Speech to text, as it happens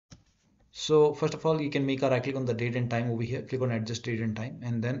So first of all, you can make a right click on the date and time over here, click on adjust date and time,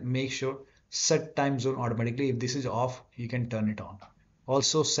 and then make sure set time zone automatically. If this is off, you can turn it on.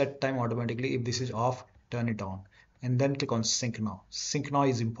 Also set time automatically. If this is off, turn it on, and then click on sync now. Sync now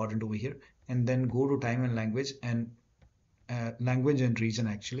is important over here, and then go to time and language and region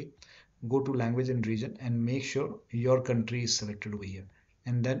actually. Go to language and region and make sure your country is selected over here,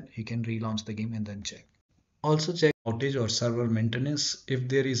 and then you can relaunch the game and then check. Also check outage or server maintenance. If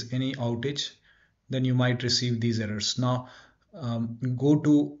there is any outage, then you might receive these errors. Now go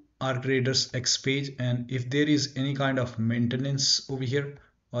to ARC Raiders X page, and if there is any kind of maintenance over here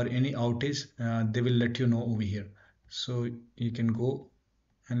or any outage, they will let you know over here. So you can go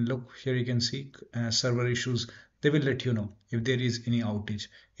and look here, you can see server issues. They will let you know if there is any outage.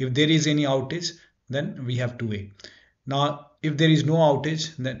 If there is any outage, then we have to wait. Now if there is no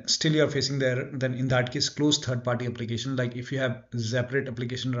outage, then still you are facing the error, then in that case close third-party application. Like if you have separate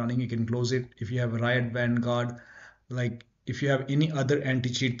application running, you can close it. If you have Riot Vanguard, like if you have any other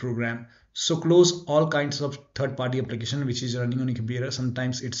anti-cheat program, so close all kinds of third-party application which is running on your computer.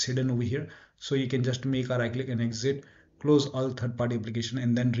 Sometimes it's hidden over here, so you can just make a right click and exit, close all third-party application,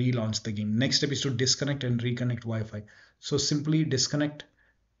 and then relaunch the game. Next step is to disconnect and reconnect Wi-Fi. So simply disconnect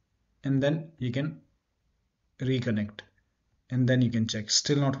and then you can reconnect, and then you can check.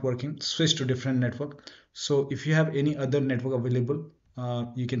 Still not working, switch to different network. So if you have any other network available,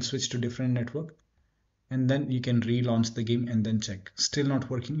 you can switch to different network, and then you can relaunch the game and then check. Still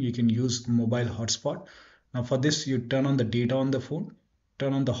not working, you can use mobile hotspot. Now for this, you turn on the data on the phone,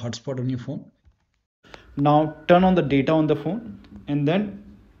 turn on the hotspot on your phone. Now turn on the data on the phone and then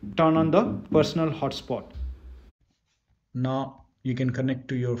turn on the personal hotspot. Now you can connect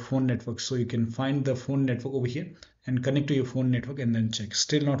to your phone network. So you can find the phone network over here and connect to your phone network and then check.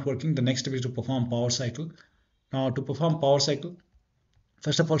 Still not working. The next step is to perform power cycle. Now to perform power cycle,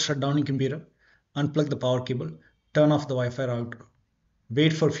 first of all, shut down your computer, unplug the power cable, turn off the Wi-Fi router,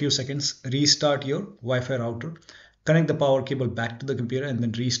 wait for a few seconds, restart your Wi-Fi router, connect the power cable back to the computer, and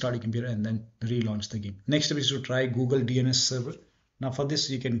then restart your computer and then relaunch the game. Next step is to try Google DNS server. Now for this,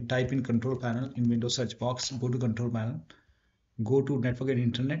 you can type in control panel in Windows search box, go to control panel, go to network and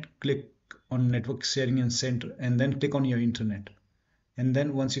internet, click on network sharing and center, and then click on your internet. And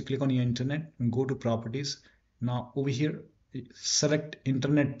then once you click on your internet, go to properties. Now over here, select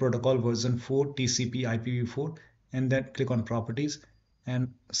internet protocol version 4 TCP IPv4, and then click on properties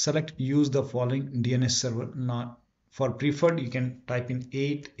and select use the following DNS server. Now for preferred, you can type in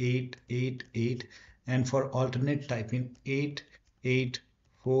 8888, and for alternate type in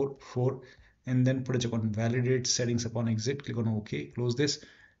 8844, and then put a check on validate settings upon exit, click on OK, close this,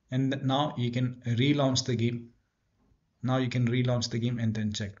 and now you can relaunch the game. Now you can relaunch the game and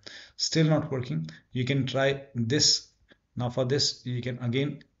then check. Still not working, you can try this. Now for this, you can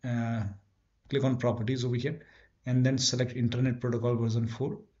again click on properties over here and then select internet protocol version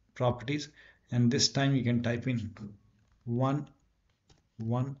 4 properties, and this time you can type in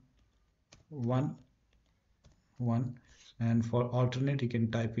 111, and for alternate you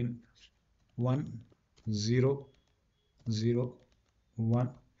can type in 1001,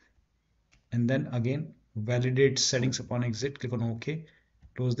 and then again validate settings upon exit, click on OK,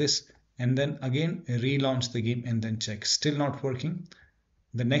 close this, and then again relaunch the game and then check. Still not working.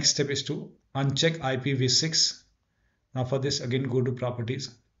 The next step is to uncheck IPv6. Now for this, again go to properties.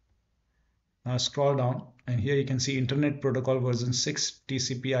 Now scroll down, and here you can see internet protocol version 6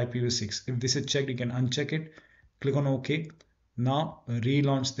 TCP IPv6. If this is checked, you can uncheck it, click on OK. Now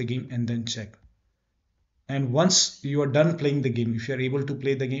relaunch the game and then check. And once you are done playing the game, if you are able to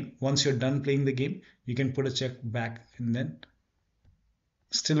play the game, once you're done playing the game, you can put a check back. And then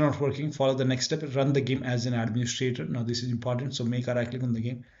still not working, follow the next step, run the game as an administrator. Now this is important, so make a right click on the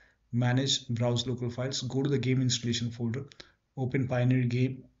game, manage, browse local files, go to the game installation folder, open Pioneer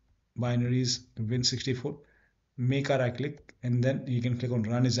game, binaries, Win64, make a right click, and then you can click on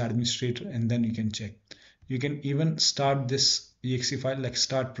run as administrator, and then you can check. You can even start this exe file, like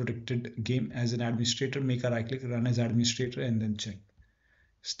start protected game as an administrator, make a right click, run as administrator, and then check.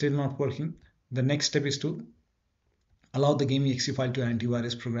 Still not working. The next step is to allow the game exe file to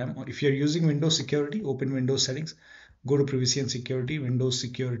antivirus program. Or if you're using Windows security, open Windows settings, go to privacy and security, Windows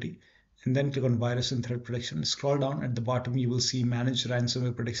security, and then click on virus and threat protection. Scroll down, at the bottom you will see manage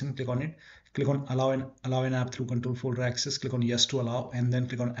ransomware protection, click on it, click on allow an app through control folder access, click on yes to allow, and then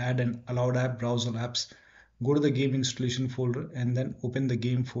click on add an allowed app, browse all apps, go to the game installation folder, and then open the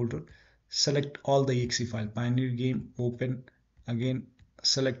game folder, select all the exe file, Pioneer game, open, again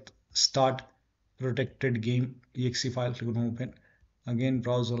select start protected game exe file, click on open, again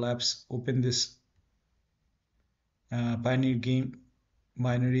browse all apps, open this Pioneer game,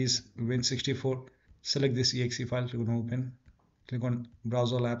 binaries win64, select this exe file, click on open, click on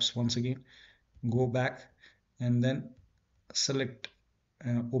browse all apps once again, go back and then select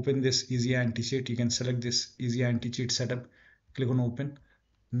open this easy anti-cheat. You can select this easy anti-cheat setup, click on open.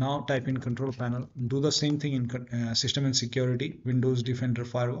 Now type in control panel, do the same thing in system and security, Windows Defender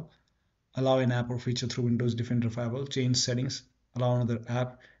Firewall, allow an app or feature through Windows Defender Firewall, change settings, allow another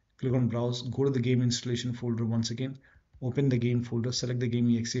app, click on browse, go to the game installation folder once again, open the game folder, select the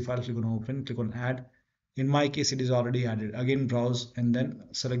game exe file, click on open, click on add. In my case, it is already added. Again, browse and then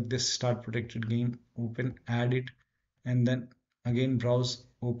select this start protected game, open, add it, and then again browse,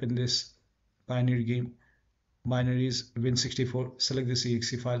 open this binary game, binaries win64, select this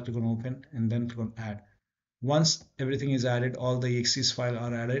exe file, click on open, and then click on add. Once everything is added, all the exe files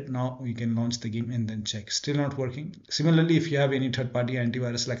are added, now you can launch the game and then check. Still not working. Similarly, if you have any third-party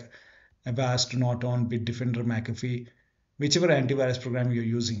antivirus like Avast, Norton, Bitdefender, McAfee, whichever antivirus program you're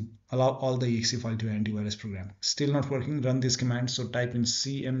using, allow all the exe file to your antivirus program. Still not working, run this command. So type in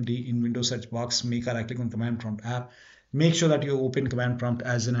cmd in Windows search box, make a right click on command prompt app. Make sure that you open command prompt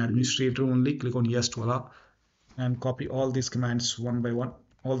as an administrator only, click on yes to allow, and copy all these commands one by one.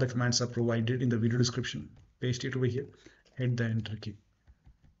 All the commands are provided in the video description. Paste it over here, hit the enter key.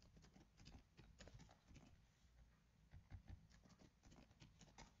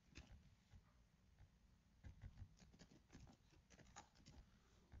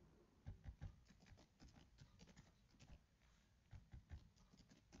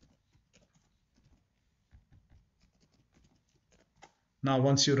 Now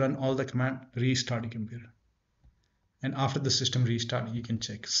once you run all the command, restart your computer. And after the system restart, you can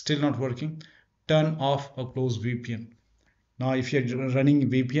check. Still not working, turn off or close VPN. Now if you're running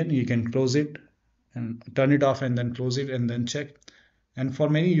VPN, you can close it and turn it off and then close it and then check. And for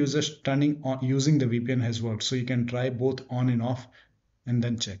many users, turning on using the VPN has worked. So you can try both on and off and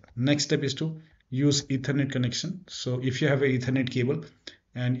then check. Next step is to use Ethernet connection. So if you have a Ethernet cable,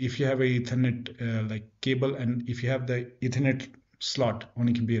 and if you have a Ethernet cable, and if you have the Ethernet slot on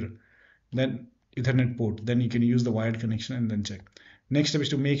your computer, then Ethernet port, then you can use the wired connection and then check. Next step is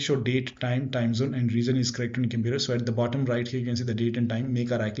to make sure date, time zone, and region is correct on your computer. So at the bottom right here, you can see the date and time.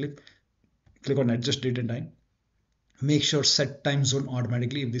 Make a right click on adjust date and time. Make sure set time zone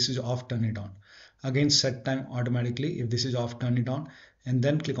automatically. If this is off, turn it on. Again, set time automatically. If this is off, turn it on. And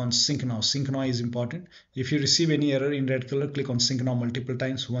then click on sync now. Sync now is important. If you receive any error in red color, click on sync now multiple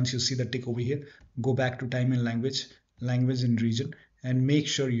times. Once you see the tick over here, go back to time and language and region, and make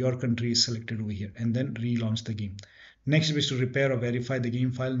sure your country is selected over here, and then relaunch the game. Next is to repair or verify the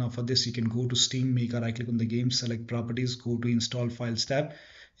game file. Now for this, you can go to Steam, make a right click on the game, select properties, go to install files tab,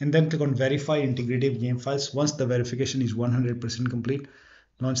 and then click on verify integrity of game files. Once the verification is 100% complete,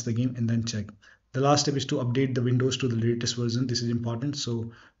 launch the game and then check. The last step is to update the Windows to the latest version. This is important.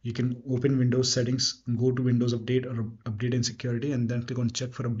 So you can open Windows settings, go to Windows update or update and security, and then click on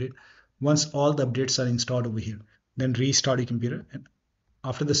check for update. Once all the updates are installed over here, then restart your computer, and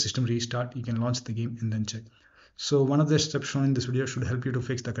after the system restart, you can launch the game and then check. So one of the steps shown in this video should help you to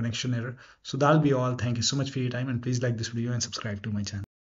fix the connection error. So that'll be all. Thank you so much for your time, and please like this video and subscribe to my channel.